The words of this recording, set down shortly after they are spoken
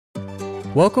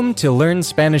Welcome to Learn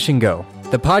Spanish and Go,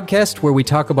 the podcast where we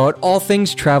talk about all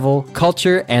things travel,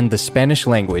 culture, and the Spanish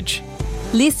language.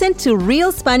 Listen to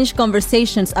real Spanish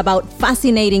conversations about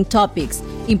fascinating topics,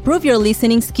 improve your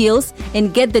listening skills,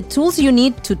 and get the tools you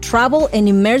need to travel and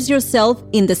immerse yourself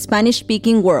in the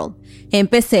Spanish-speaking world.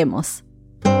 Empecemos.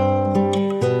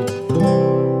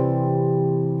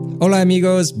 Hola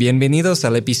amigos, bienvenidos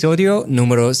al episodio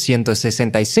número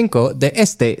 165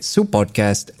 de su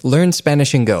podcast, Learn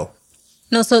Spanish and Go.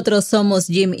 Nosotros somos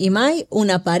Jim y Mai,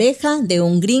 una pareja de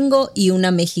un gringo y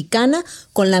una mexicana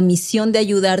con la misión de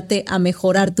ayudarte a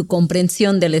mejorar tu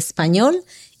comprensión del español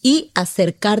y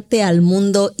acercarte al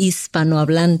mundo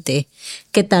hispanohablante.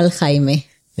 ¿Qué tal, Jaime?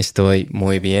 Estoy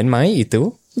muy bien, Mai, ¿y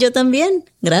tú? Yo también,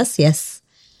 gracias.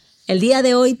 El día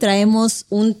de hoy traemos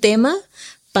un tema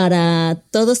para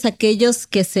todos aquellos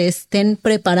que se estén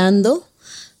preparando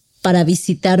para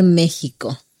visitar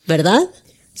México, ¿verdad?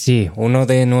 Sí, uno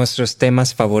de nuestros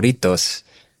temas favoritos,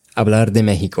 hablar de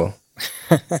México.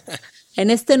 En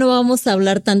no vamos a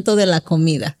hablar tanto de la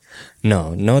comida.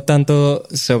 No tanto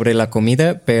sobre la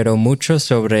comida, pero mucho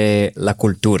sobre la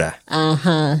cultura.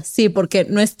 Ajá, sí, porque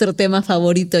nuestro tema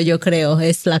favorito, yo creo,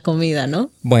 es la comida, ¿no?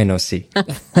 Bueno, sí.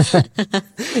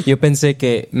 Yo pensé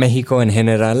que México en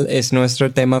general es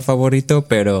nuestro tema favorito,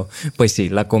 pero pues sí,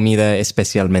 la comida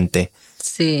especialmente.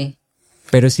 Sí.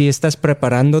 Pero si estás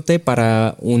preparándote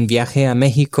para un viaje a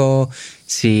México,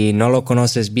 si no lo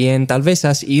conoces bien, tal vez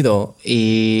has ido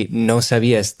y no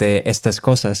sabías de estas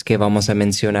cosas que vamos a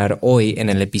mencionar hoy en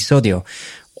el episodio.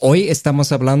 Hoy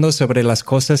estamos hablando sobre las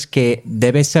cosas que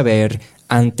debes saber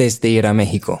antes de ir a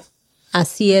México.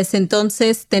 Así es,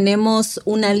 entonces tenemos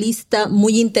una lista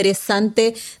muy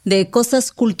interesante de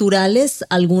cosas culturales,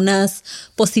 algunas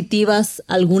positivas,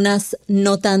 algunas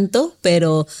no tanto,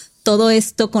 pero todo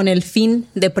esto con el fin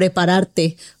de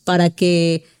prepararte para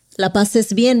que la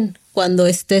pases bien cuando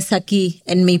estés aquí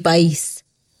en mi país.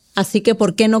 Así que,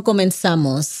 ¿por qué no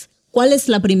comenzamos? ¿Cuál es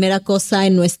la primera cosa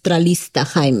en nuestra lista,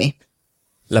 Jaime?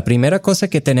 La primera cosa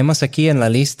que tenemos aquí en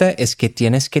la lista es que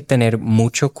tienes que tener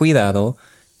mucho cuidado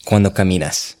cuando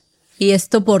caminas. ¿Y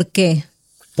esto por qué?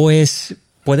 Pues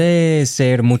puede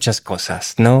ser muchas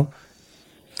cosas, ¿no?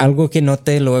 Algo que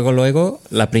noté luego,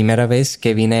 la primera vez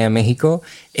que vine a México,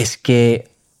 es que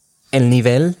el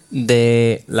nivel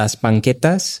de las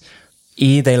banquetas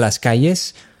y de las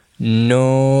calles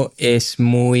no es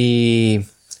muy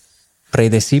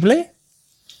predecible.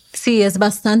 Sí, es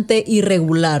bastante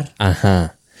irregular.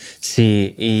 Ajá,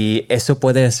 sí, y eso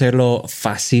puede hacerlo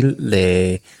fácil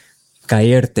de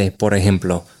caerte, por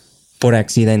ejemplo, por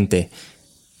accidente.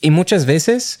 Y muchas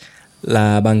veces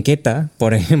la banqueta,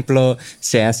 por ejemplo,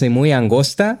 se hace muy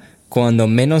angosta cuando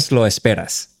menos lo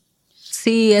esperas.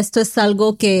 Sí, esto es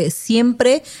algo que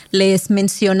siempre les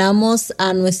mencionamos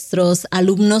a nuestros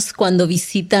alumnos cuando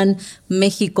visitan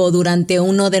México durante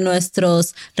uno de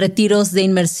nuestros retiros de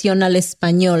inmersión al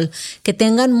español, que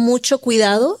tengan mucho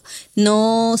cuidado,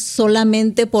 no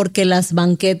solamente porque las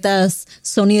banquetas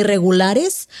son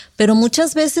irregulares, pero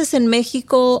muchas veces en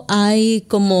México hay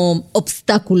como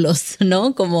obstáculos,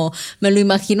 ¿no? Como me lo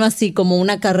imagino así, como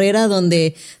una carrera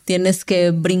donde tienes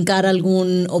que brincar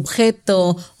algún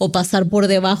objeto o pasar por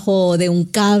debajo de un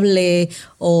cable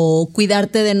o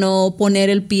cuidarte de no poner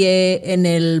el pie en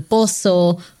el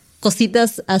pozo,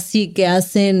 cositas así que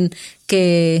hacen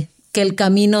que el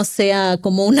camino sea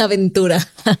como una aventura.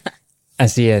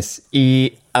 Así es,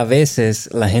 y a veces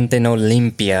la gente no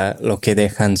limpia lo que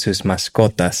dejan sus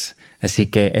mascotas, así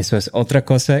que eso es otra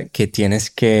cosa que tienes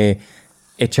que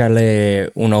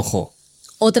echarle un ojo.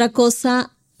 Otra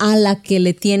cosa a la que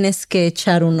le tienes que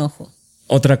echar un ojo.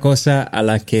 Otra cosa a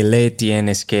la que le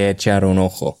tienes que echar un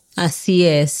ojo. Así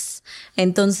es.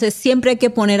 Entonces siempre hay que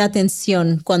poner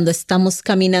atención cuando estamos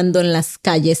caminando en las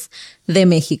calles de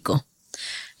México.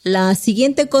 La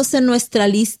siguiente cosa en nuestra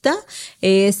lista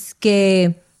es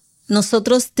que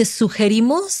nosotros te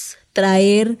sugerimos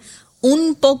traer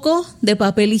un poco de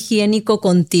papel higiénico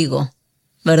contigo,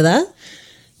 ¿verdad?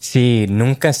 Sí,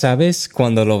 nunca sabes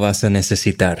cuándo lo vas a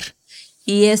necesitar.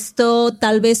 Y esto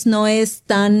tal vez no es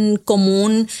tan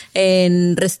común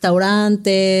en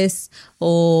restaurantes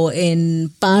o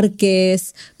en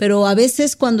parques, pero a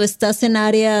veces cuando estás en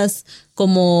áreas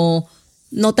como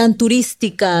no tan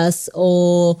turísticas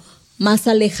o más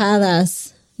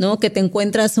alejadas, ¿no? Que te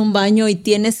encuentras un baño y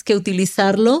tienes que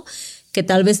utilizarlo, que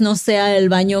tal vez no sea el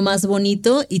baño más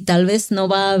bonito y tal vez no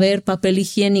va a haber papel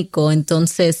higiénico,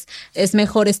 entonces es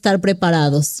mejor estar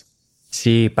preparados.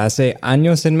 Sí, pasé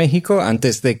años en México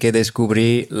antes de que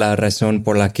descubrí la razón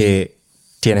por la que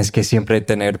Tienes que siempre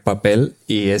tener papel,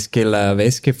 y es que la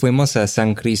vez que fuimos a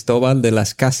San Cristóbal de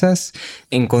las Casas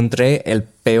encontré el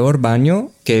peor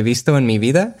baño que he visto en mi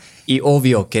vida y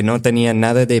obvio que no tenía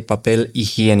nada de papel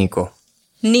higiénico.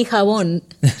 Ni jabón.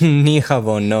 Ni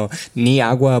jabón, no, ni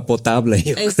agua potable.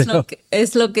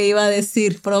 Es lo que iba a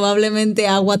decir, probablemente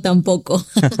agua tampoco.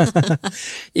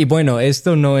 Y bueno,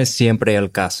 esto no es siempre el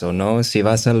caso, ¿no? Si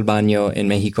vas al baño en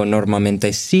México,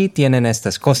 normalmente sí tienen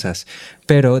estas cosas,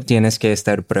 pero tienes que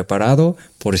estar preparado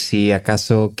por si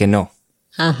acaso que no.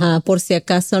 Ajá, por si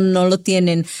acaso no lo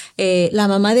tienen. La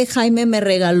mamá de Jaime me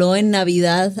regaló en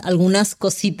Navidad algunas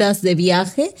cositas de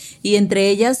viaje y entre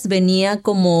ellas venía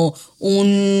como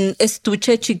un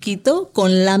estuche chiquito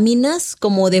con láminas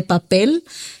como de papel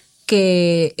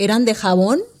que eran de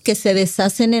jabón, que se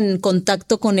deshacen en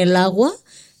contacto con el agua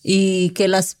y que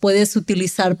las puedes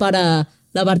utilizar para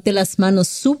lavarte las manos.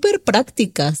 Súper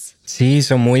prácticas. Sí,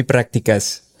 son muy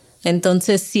prácticas.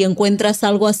 Entonces, si encuentras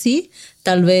algo así,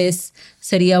 tal vez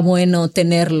sería bueno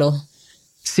tenerlo.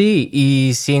 Sí,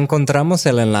 y si encontramos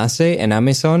el enlace en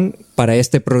Amazon para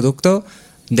este producto,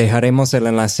 dejaremos el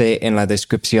enlace en la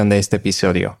descripción de este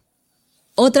episodio.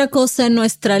 Otra cosa en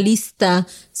nuestra lista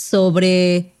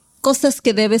sobre cosas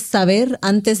que debes saber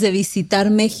antes de visitar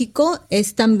México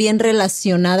es también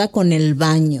relacionada con el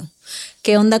baño.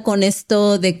 ¿Qué onda con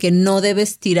esto de que no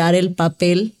debes tirar el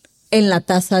papel en la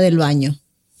taza del baño?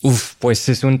 Pues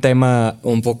es un tema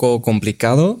un poco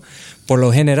complicado. Por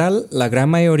lo general, la gran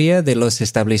mayoría de los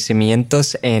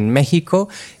establecimientos en México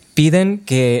piden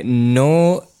que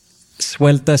no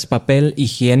sueltas papel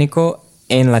higiénico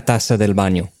en la taza del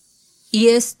baño. Y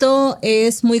esto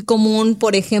es muy común,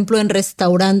 por ejemplo, en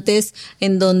restaurantes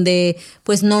en donde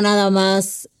pues no nada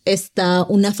más está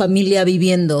una familia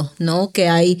viviendo, ¿no? Que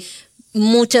hay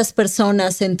muchas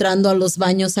personas entrando a los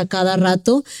baños a cada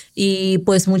rato y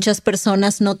pues muchas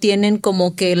personas no tienen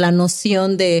como que la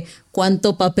noción de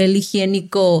cuánto papel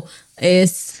higiénico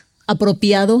es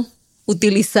apropiado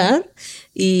utilizar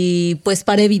y pues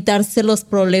para evitarse los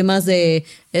problemas de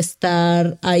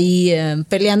estar ahí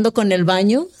peleando con el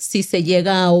baño, si se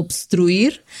llega a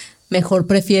obstruir, mejor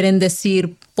prefieren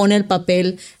decir pon el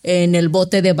papel en el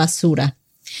bote de basura.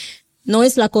 No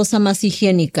es la cosa más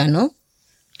higiénica, ¿no?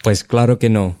 Pues claro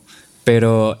que no,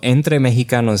 pero entre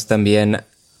mexicanos también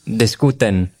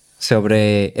discuten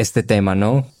sobre este tema,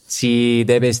 ¿no? Si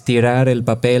debes tirar el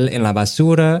papel en la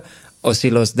basura o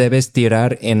si los debes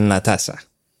tirar en la taza.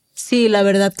 Sí, la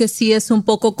verdad que sí es un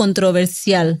poco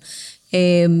controversial,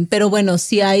 pero bueno,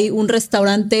 si hay un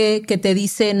restaurante que te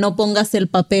dice no pongas el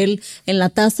papel en la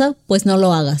taza, pues no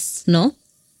lo hagas, ¿no?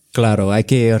 Claro, hay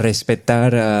que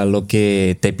respetar lo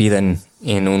que te piden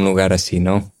en un lugar así,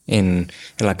 ¿no? En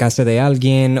la casa de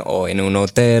alguien o en un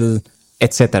hotel,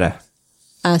 etcétera.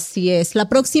 Así es. La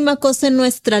próxima cosa en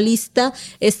nuestra lista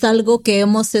es algo que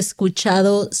hemos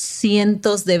escuchado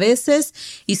cientos de veces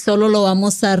y solo lo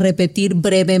vamos a repetir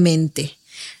brevemente.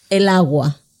 El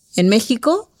agua. En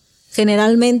México,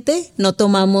 generalmente no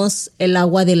tomamos el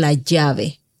agua de la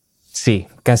llave. Sí,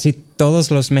 casi todos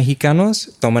los mexicanos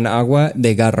toman agua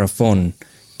de garrafón,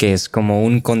 que es como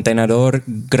un contenedor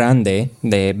grande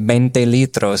de 20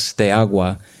 litros de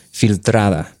agua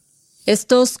filtrada.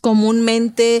 Estos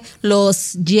comúnmente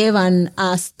los llevan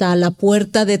hasta la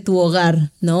puerta de tu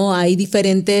hogar, ¿no? Hay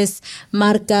diferentes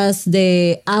marcas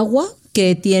de agua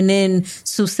que tienen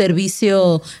su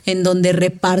servicio en donde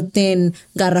reparten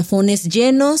garrafones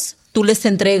llenos. Tú les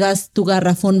entregas tu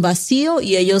garrafón vacío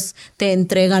y ellos te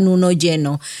entregan uno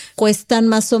lleno. Cuestan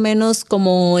más o menos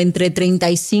como entre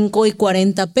 35 y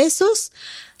 40 pesos.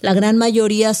 La gran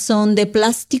mayoría son de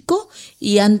plástico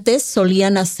y antes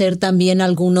solían hacer también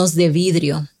algunos de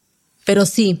vidrio. Pero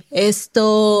sí,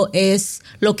 esto es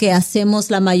lo que hacemos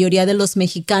la mayoría de los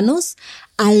mexicanos.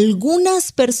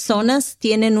 Algunas personas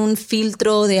tienen un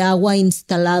filtro de agua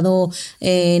instalado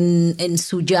en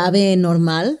su llave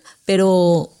normal,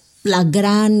 pero la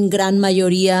gran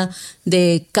mayoría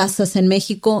de casas en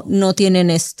México no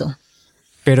tienen esto.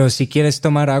 Pero si quieres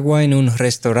tomar agua en un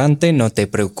restaurante, no te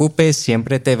preocupes,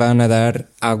 siempre te van a dar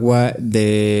agua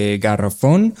de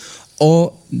garrafón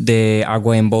o de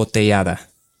agua embotellada.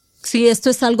 Sí, esto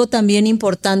es algo también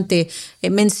importante,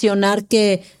 mencionar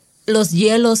que los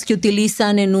hielos que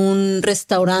utilizan en un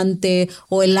restaurante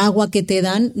o el agua que te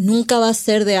dan nunca va a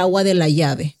ser de agua de la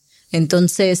llave.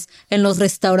 Entonces, en los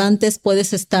restaurantes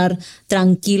puedes estar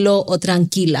tranquilo o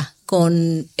tranquila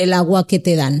con el agua que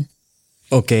te dan.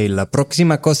 Ok, la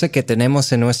próxima cosa que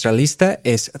tenemos en nuestra lista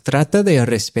es trata de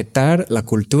respetar la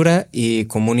cultura y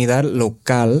comunidad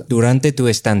local durante tu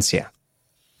estancia.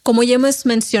 Como ya hemos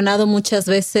mencionado muchas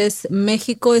veces,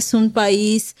 México es un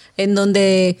país en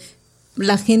donde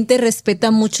la gente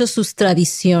respeta mucho sus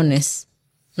tradiciones,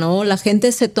 ¿no? La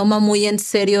gente se toma muy en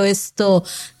serio esto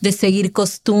de seguir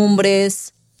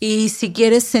costumbres y si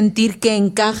quieres sentir que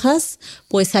encajas,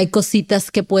 pues hay cositas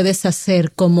que puedes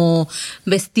hacer como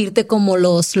vestirte como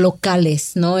los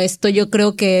locales, ¿no? Esto yo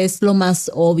creo que es lo más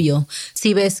obvio.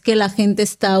 Si ves que la gente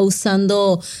está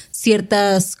usando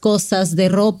ciertas cosas de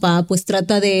ropa, pues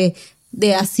trata de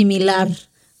asimilar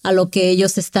a lo que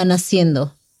ellos están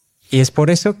haciendo. Y es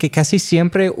por eso que casi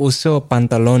siempre uso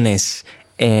pantalones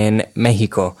en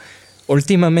México.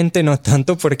 Últimamente no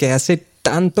tanto porque hace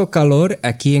tanto calor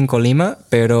aquí en Colima,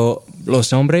 pero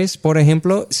los hombres, por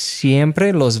ejemplo,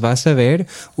 siempre los vas a ver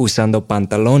usando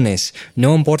pantalones.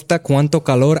 No importa cuánto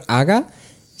calor haga,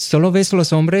 solo ves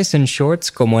los hombres en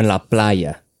shorts como en la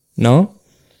playa, ¿no?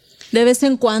 De vez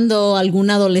en cuando algún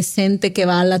adolescente que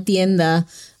va a la tienda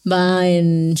va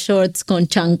en shorts con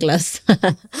chanclas.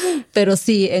 Pero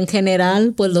sí, en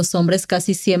general, pues los hombres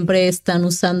casi siempre están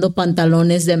usando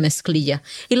pantalones de mezclilla.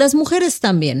 Y las mujeres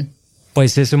también.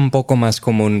 Pues es un poco más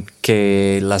común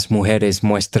que las mujeres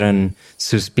muestran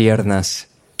sus piernas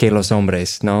que los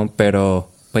hombres, ¿no?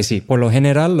 Pero, pues sí, por lo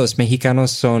general los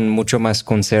mexicanos son mucho más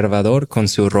conservador con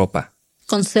su ropa.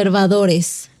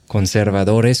 Conservadores.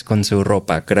 Conservadores con su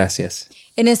ropa, gracias.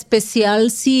 En especial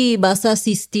si vas a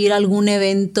asistir a algún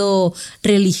evento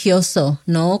religioso,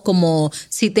 ¿no? Como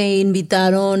si te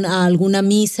invitaron a alguna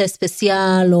misa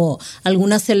especial o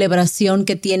alguna celebración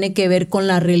que tiene que ver con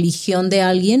la religión de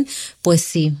alguien, pues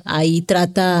sí, ahí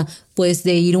trata pues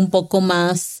de ir un poco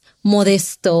más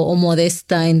modesto o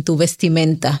modesta en tu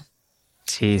vestimenta.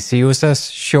 Sí, si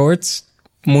usas shorts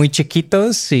muy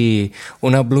chiquitos y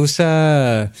una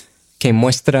blusa que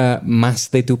muestra más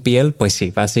de tu piel, pues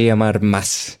sí, vas a llamar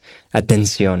más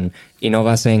atención y no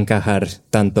vas a encajar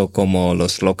tanto como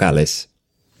los locales.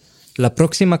 La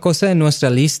próxima cosa en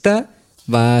nuestra lista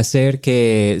va a ser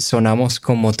que sonamos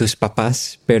como tus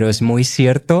papás, pero es muy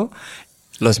cierto.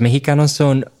 Los mexicanos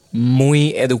son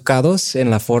muy educados en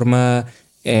la forma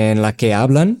en la que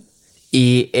hablan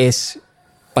y es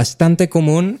bastante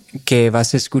común que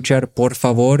vas a escuchar por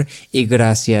favor y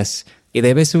gracias. Y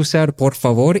debes usar por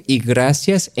favor y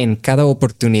gracias en cada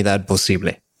oportunidad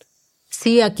posible.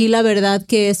 Sí, aquí la verdad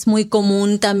que es muy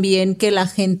común también que la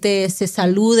gente se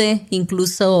salude,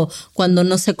 incluso cuando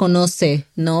no se conoce,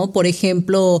 ¿no? Por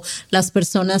ejemplo, las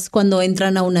personas cuando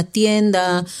entran a una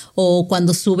tienda o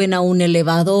cuando suben a un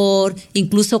elevador,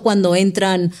 incluso cuando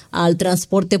entran al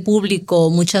transporte público,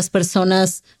 muchas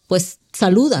personas pues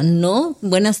saludan, ¿no?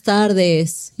 Buenas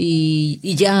tardes y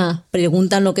ya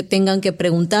preguntan lo que tengan que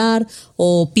preguntar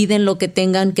o piden lo que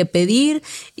tengan que pedir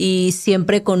y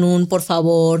siempre con un por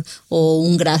favor o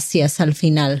un gracias al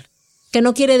final. Que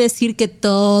no quiere decir que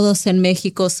todos en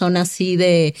México son así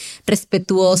de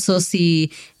respetuosos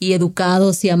y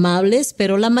educados y amables,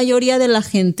 pero la mayoría de la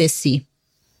gente sí.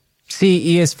 Sí,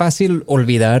 y es fácil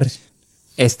olvidar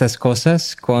estas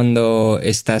cosas cuando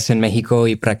estás en México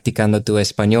y practicando tu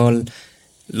español.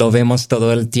 Lo vemos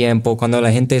todo el tiempo cuando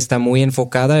la gente está muy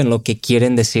enfocada en lo que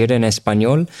quieren decir en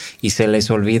español y se les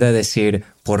olvida decir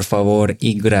por favor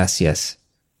y gracias.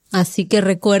 Así que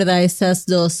recuerda, esas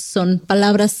dos son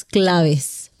palabras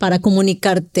claves para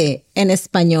comunicarte en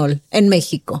español en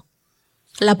México.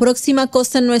 La próxima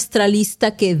cosa en nuestra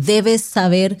lista que debes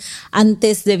saber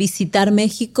antes de visitar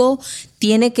México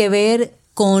tiene que ver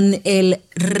con el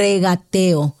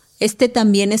regateo. Este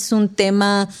también es un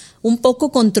tema un poco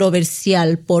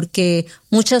controversial porque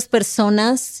muchas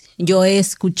personas, yo he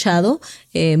escuchado,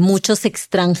 muchos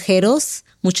extranjeros,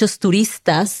 muchos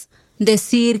turistas,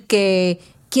 decir que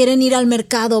quieren ir al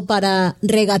mercado para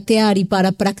regatear y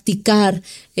para practicar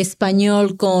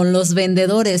español con los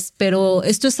vendedores, pero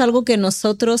esto es algo que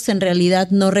nosotros en realidad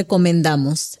no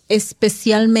recomendamos,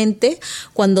 especialmente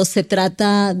cuando se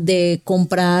trata de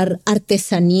comprar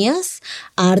artesanías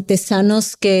a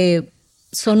artesanos que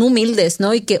son humildes,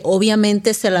 ¿no? Y que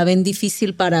obviamente se la ven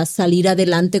difícil para salir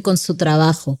adelante con su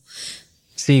trabajo.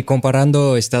 Sí,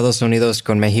 comparando Estados Unidos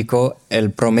con México, el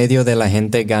promedio de la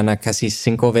gente gana casi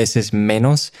 5 veces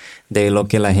menos de lo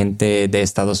que la gente de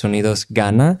Estados Unidos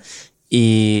gana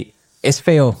y es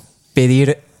feo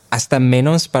pedir hasta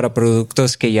menos para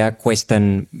productos que ya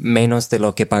cuestan menos de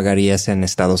lo que pagarías en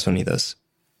Estados Unidos.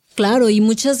 Claro, y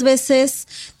muchas veces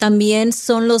también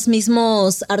son los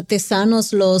mismos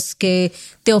artesanos los que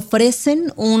te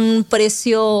ofrecen un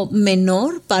precio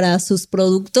menor para sus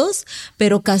productos,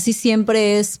 pero casi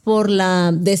siempre es por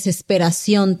la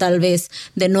desesperación tal vez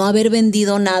de no haber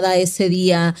vendido nada ese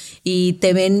día y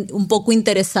te ven un poco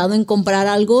interesado en comprar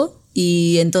algo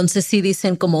y entonces sí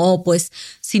dicen como, oh, pues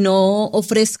si no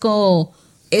ofrezco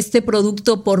este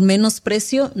producto por menos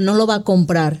precio, no lo va a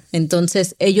comprar.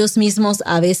 Entonces, ellos mismos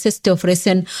a veces te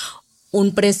ofrecen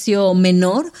un precio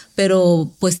menor,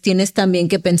 pero pues tienes también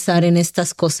que pensar en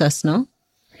estas cosas, ¿no?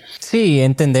 Sí,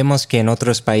 entendemos que en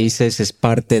otros países es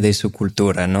parte de su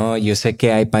cultura, ¿no? Yo sé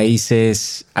que hay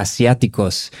países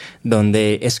asiáticos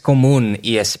donde es común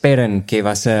y esperan que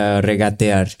vas a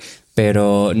regatear,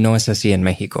 pero no es así en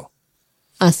México.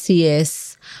 Así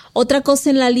es. Otra cosa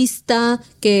en la lista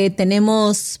que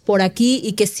tenemos por aquí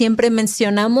y que siempre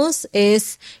mencionamos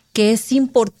es que es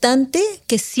importante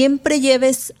que siempre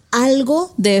lleves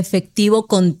algo de efectivo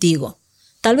contigo.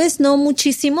 Tal vez no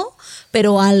muchísimo,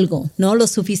 pero algo, ¿no? Lo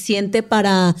suficiente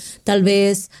para tal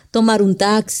vez tomar un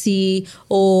taxi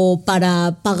o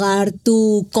para pagar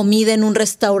tu comida en un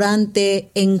restaurante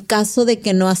en caso de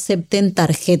que no acepten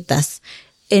tarjetas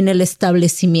en el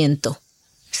establecimiento.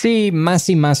 Sí, más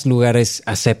y más lugares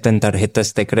aceptan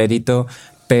tarjetas de crédito,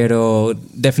 pero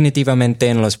definitivamente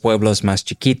en los pueblos más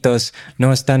chiquitos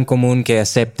no es tan común que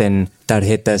acepten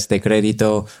tarjetas de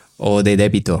crédito o de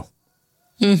débito.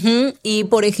 Uh-huh. Y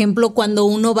por ejemplo, cuando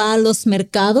uno va a los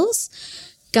mercados,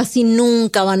 casi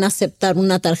nunca van a aceptar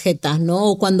una tarjeta, ¿no?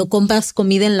 O cuando compras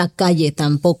comida en la calle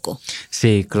tampoco.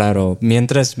 Sí, claro.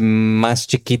 Mientras más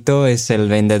chiquito es el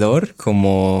vendedor,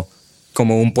 como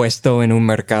un puesto en un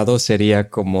mercado sería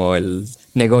como el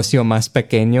negocio más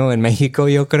pequeño en México,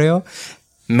 yo creo,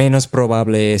 menos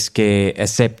probable es que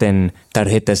acepten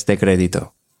tarjetas de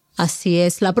crédito. Así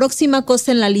es. La próxima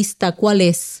cosa en la lista, ¿cuál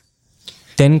es?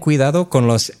 Ten cuidado con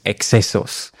los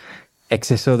excesos.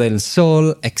 Exceso del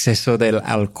sol, exceso del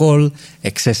alcohol,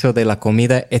 exceso de la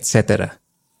comida, etc.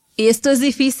 Y esto es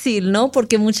difícil, ¿no?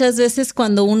 Porque muchas veces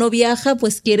cuando uno viaja,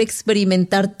 pues quiere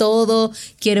experimentar todo,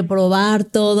 quiere probar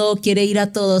todo, quiere ir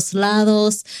a todos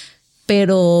lados.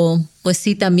 Pero pues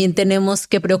sí, también tenemos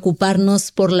que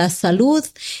preocuparnos por la salud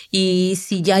y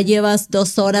si ya llevas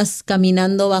 2 horas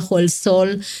caminando bajo el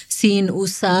sol sin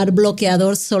usar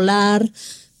bloqueador solar,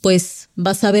 pues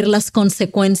vas a ver las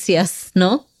consecuencias,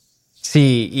 ¿no?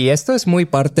 Sí, y esto es muy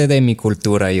parte de mi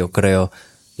cultura, yo creo.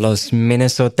 Los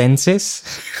minnesotenses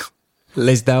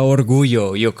les da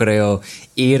orgullo, yo creo,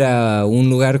 ir a un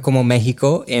lugar como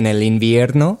México en el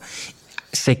invierno,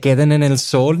 se quedan en el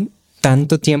sol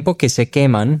tanto tiempo que se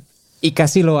queman y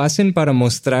casi lo hacen para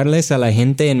mostrarles a la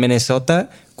gente en Minnesota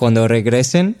cuando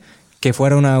regresen que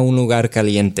fueron a un lugar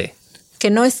caliente. Que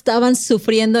no estaban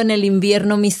sufriendo en el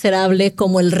invierno miserable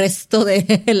como el resto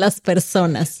de las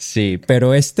personas. Sí,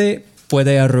 pero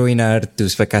puede arruinar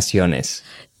tus vacaciones.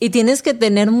 Y tienes que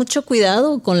tener mucho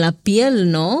cuidado con la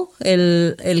piel, ¿no?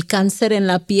 El cáncer en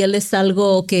la piel es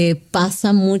algo que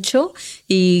pasa mucho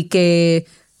y que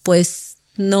pues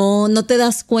no te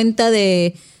das cuenta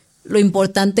de lo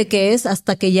importante que es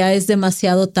hasta que ya es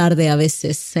demasiado tarde a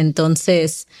veces.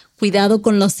 Entonces, cuidado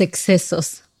con los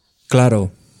excesos.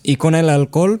 Claro. Y con el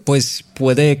alcohol, pues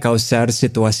puede causar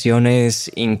situaciones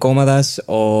incómodas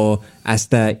o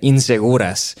hasta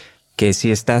inseguras, que si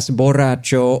estás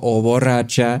borracho o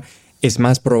borracha, es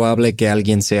más probable que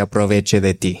alguien se aproveche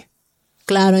de ti.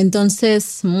 Claro,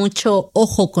 entonces mucho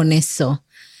ojo con eso.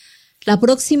 La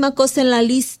próxima cosa en la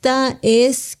lista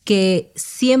es que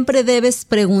siempre debes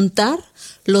preguntar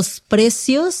los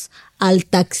precios al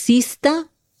taxista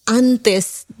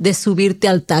antes de subirte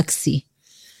al taxi.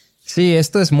 Sí,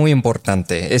 esto es muy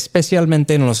importante,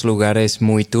 especialmente en los lugares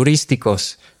muy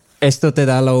turísticos. Esto te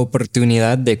da la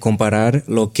oportunidad de comparar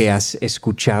lo que has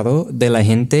escuchado de la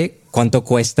gente, cuánto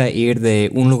cuesta ir de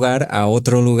un lugar a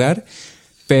otro lugar,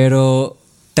 pero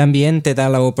también te da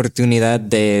la oportunidad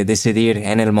de decidir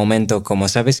en el momento como,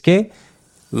 ¿sabes qué?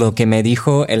 Lo que me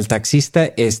dijo el taxista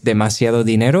es demasiado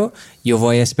dinero, yo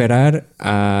voy a esperar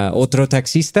a otro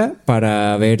taxista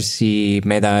para ver si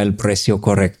me da el precio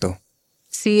correcto.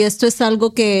 Sí, esto es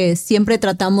algo que siempre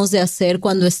tratamos de hacer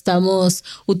cuando estamos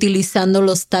utilizando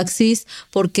los taxis,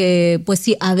 porque pues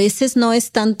sí, a veces no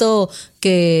es tanto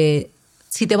que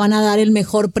si te van a dar el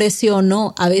mejor precio o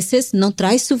no, a veces no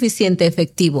traes suficiente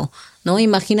efectivo, ¿no?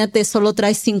 Imagínate, solo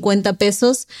traes 50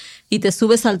 pesos y te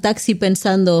subes al taxi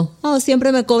pensando,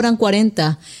 siempre me cobran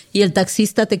 40 y el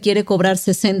taxista te quiere cobrar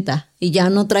 60 y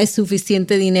ya no traes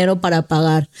suficiente dinero para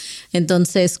pagar.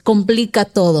 Entonces, complica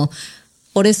todo.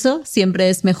 Por eso siempre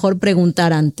es mejor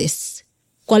preguntar antes.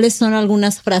 ¿Cuáles son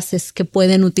algunas frases que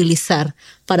pueden utilizar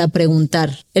para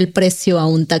preguntar el precio a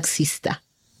un taxista?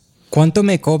 ¿Cuánto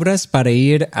me cobras para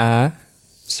ir a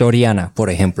Soriana, por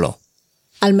ejemplo?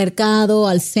 Al mercado,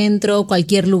 al centro,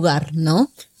 cualquier lugar, ¿no?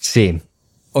 Sí.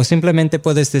 O simplemente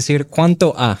puedes decir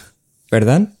 ¿cuánto a?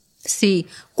 ¿Verdad? Sí.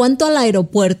 ¿Cuánto al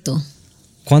aeropuerto?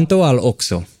 ¿Cuánto al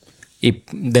Oxxo? Y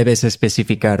debes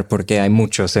especificar porque hay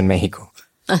muchos en México.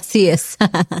 Así es.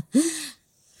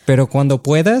 Pero cuando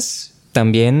puedas,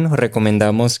 también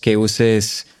recomendamos que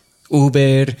uses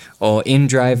Uber o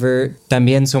InDriver.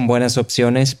 También son buenas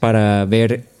opciones para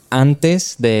ver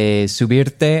antes de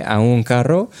subirte a un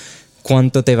carro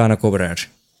cuánto te van a cobrar.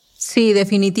 Sí,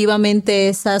 definitivamente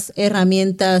esas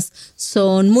herramientas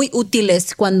son muy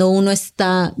útiles cuando uno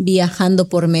está viajando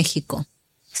por México.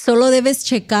 Solo debes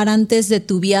checar antes de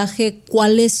tu viaje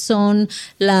cuáles son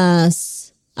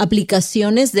las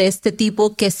aplicaciones de este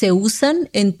tipo que se usan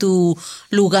en tu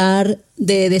lugar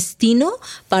de destino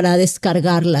para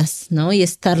descargarlas, ¿no? Y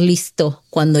estar listo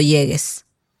cuando llegues.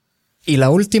 Y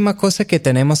la última cosa que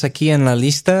tenemos aquí en la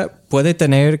lista puede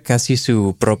tener casi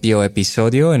su propio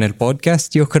episodio en el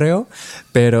podcast, yo creo,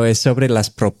 pero es sobre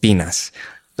las propinas.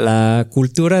 La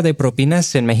cultura de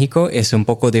propinas en México es un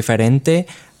poco diferente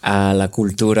a la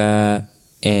cultura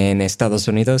en Estados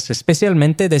Unidos,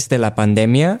 especialmente desde la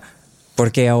pandemia,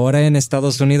 porque ahora en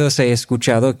Estados Unidos he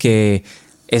escuchado que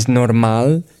es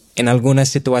normal en algunas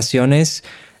situaciones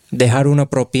dejar una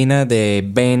propina de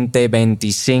 20,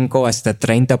 25 hasta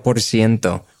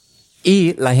 30%.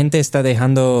 Y la gente está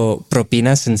dejando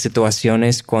propinas en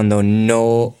situaciones cuando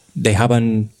no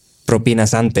dejaban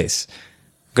propinas antes.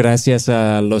 Gracias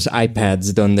a los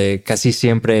iPads, donde casi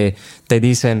siempre te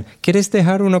dicen, ¿quieres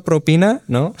dejar una propina?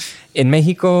 ¿No? En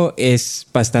México es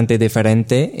bastante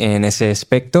diferente en ese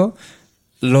aspecto.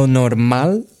 Lo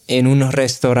normal en un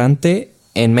restaurante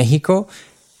en México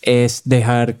es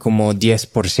dejar como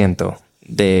 10%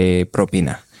 de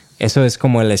propina. Eso es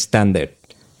como el estándar.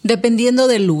 Dependiendo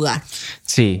del lugar.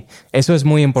 Sí, eso es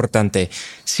muy importante.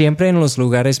 Siempre en los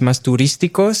lugares más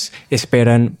turísticos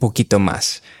esperan poquito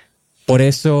más. Por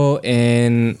eso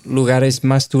en lugares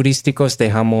más turísticos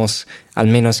dejamos al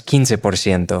menos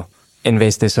 15% en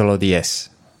vez de solo 10%.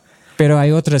 Pero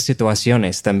hay otras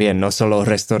situaciones también, no solo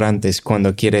restaurantes,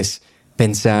 cuando quieres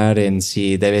pensar en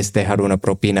si debes dejar una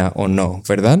propina o no,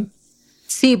 ¿verdad?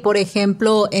 Sí, por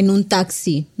ejemplo, en un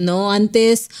taxi, ¿no?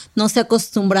 Antes no se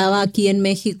acostumbraba aquí en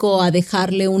México a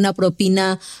dejarle una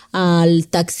propina al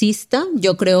taxista.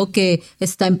 Yo creo que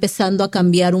está empezando a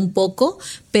cambiar un poco,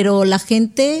 pero la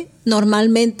gente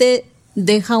normalmente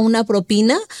deja una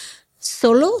propina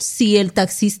solo si el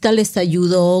taxista les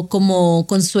ayudó como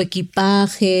con su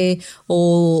equipaje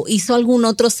o hizo algún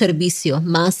otro servicio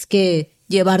más que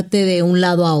llevarte de un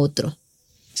lado a otro.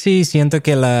 Sí, siento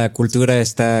que la cultura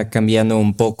está cambiando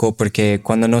un poco porque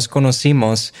cuando nos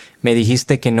conocimos me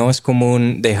dijiste que no es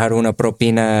común dejar una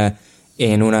propina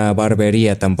en una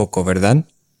barbería tampoco, ¿verdad?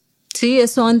 Sí,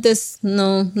 eso antes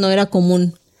no era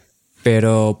común.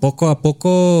 Pero poco a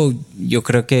poco yo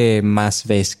creo que más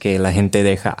ves que la gente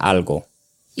deja algo.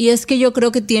 Y es que yo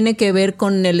creo que tiene que ver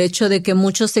con el hecho de que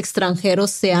muchos extranjeros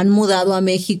se han mudado a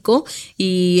México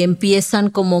y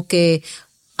empiezan como que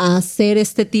a hacer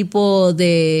este tipo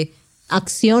de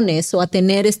acciones o a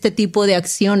tener este tipo de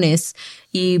acciones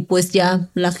y pues ya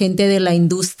la gente de la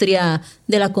industria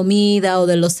de la comida o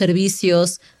de los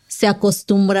servicios se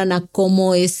acostumbran a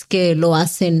cómo es que lo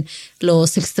hacen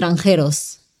los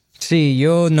extranjeros. Sí,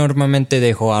 yo normalmente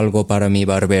dejo algo para mi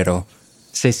barbero.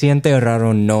 Se siente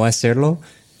raro no hacerlo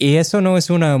y eso no es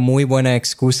una muy buena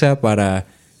excusa para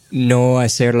no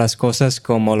hacer las cosas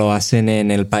como lo hacen en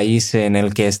el país en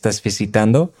el que estás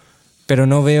visitando, pero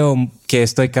no veo que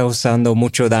estoy causando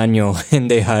mucho daño en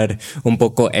dejar un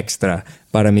poco extra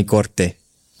para mi corte.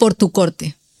 Por tu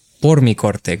corte. Por mi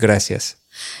corte, gracias.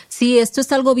 Sí, esto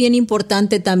es algo bien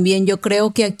importante también. Yo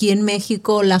creo que aquí en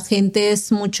México la gente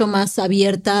es mucho más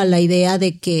abierta a la idea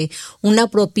de que una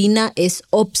propina es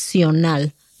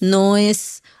opcional, no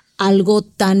es algo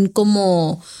tan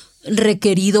como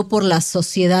requerido por la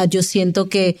sociedad. Yo siento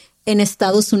que en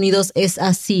Estados Unidos es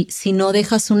así. Si no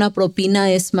dejas una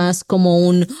propina es más como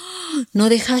un no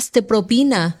dejaste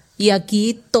propina. Y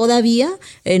aquí todavía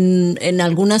en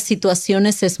algunas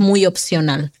situaciones es muy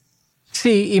opcional.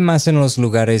 Sí, y más en los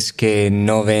lugares que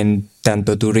no ven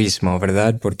tanto turismo,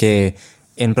 ¿verdad? Porque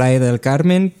en Playa del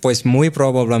Carmen, pues muy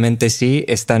probablemente sí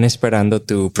están esperando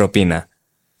tu propina.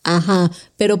 Ajá,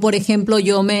 pero por ejemplo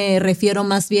yo me refiero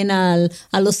más bien a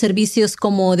los servicios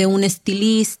como de un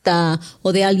estilista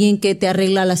o de alguien que te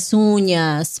arregla las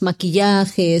uñas,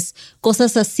 maquillajes,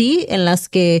 cosas así en las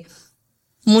que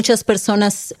muchas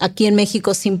personas aquí en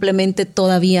México simplemente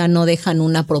todavía no dejan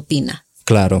una propina.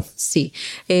 Claro. Sí.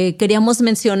 Queríamos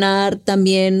mencionar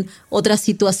también otras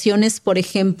situaciones, por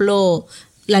ejemplo,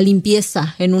 la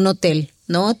limpieza en un hotel,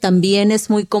 ¿no? También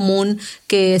es muy común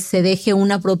que se deje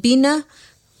una propina.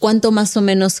 ¿Cuánto más o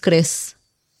menos crees?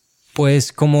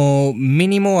 Pues como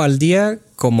mínimo al día,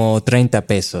 como 30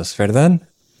 pesos, ¿verdad?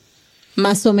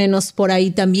 Más o menos por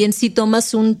ahí. También si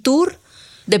tomas un tour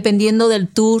dependiendo del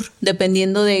tour,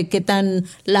 dependiendo de qué tan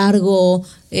largo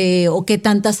o qué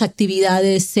tantas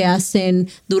actividades se hacen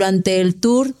durante el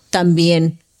tour,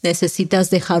 también necesitas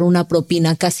dejar una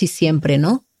propina casi siempre,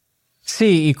 ¿no?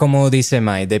 Sí, y como dice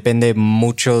Mai, depende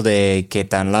mucho de qué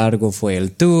tan largo fue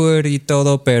el tour y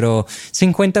todo, pero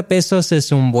 50 pesos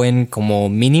es un buen como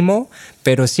mínimo,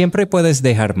 pero siempre puedes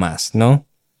dejar más, ¿no?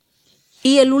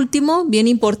 Y el último, bien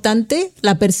importante,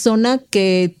 la persona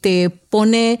que te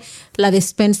pone la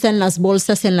despensa en las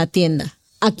bolsas en la tienda.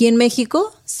 Aquí en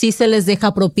México sí se les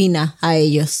deja propina a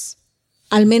ellos.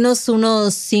 Al menos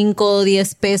unos 5 o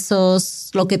 10 pesos,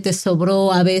 lo que te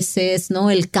sobró a veces, ¿no?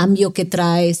 El cambio que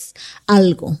traes,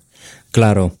 algo.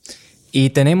 Claro.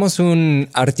 Y tenemos un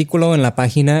artículo en la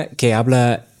página que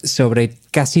habla sobre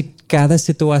casi cada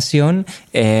situación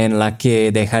en la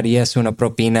que dejarías una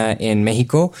propina en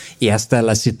México y hasta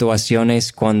las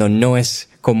situaciones cuando no es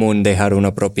común dejar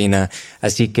una propina.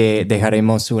 Así que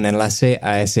dejaremos un enlace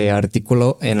a ese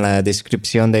artículo en la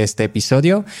descripción de este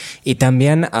episodio y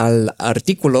también al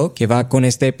artículo que va con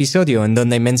este episodio en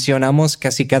donde mencionamos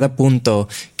casi cada punto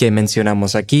que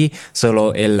mencionamos aquí,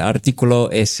 solo el artículo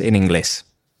es en inglés.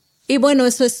 Y bueno,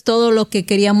 eso es todo lo que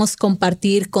queríamos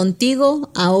compartir contigo.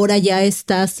 Ahora ya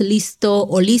estás listo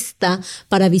o lista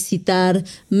para visitar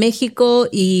México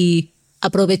y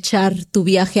aprovechar tu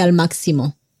viaje al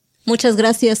máximo. Muchas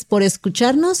gracias por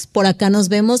escucharnos. Por acá nos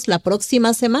vemos la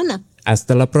próxima semana.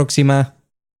 Hasta la próxima.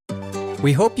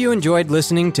 We hope you enjoyed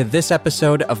listening to this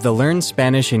episode of the Learn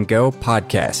Spanish and Go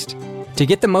podcast. To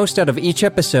get the most out of each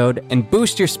episode and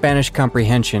boost your Spanish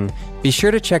comprehension, be sure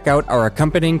to check out our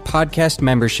accompanying podcast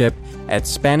membership at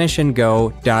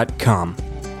SpanishAndGo.com.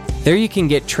 There you can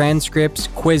get transcripts,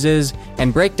 quizzes,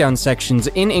 and breakdown sections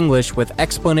in English with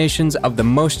explanations of the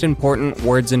most important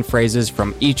words and phrases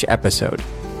from each episode.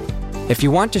 If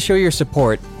you want to show your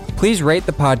support, please rate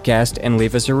the podcast and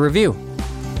leave us a review.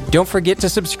 Don't forget to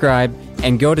subscribe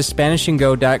and go to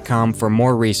SpanishAndGo.com for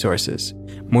more resources.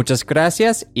 Muchas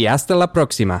gracias y hasta la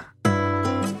próxima.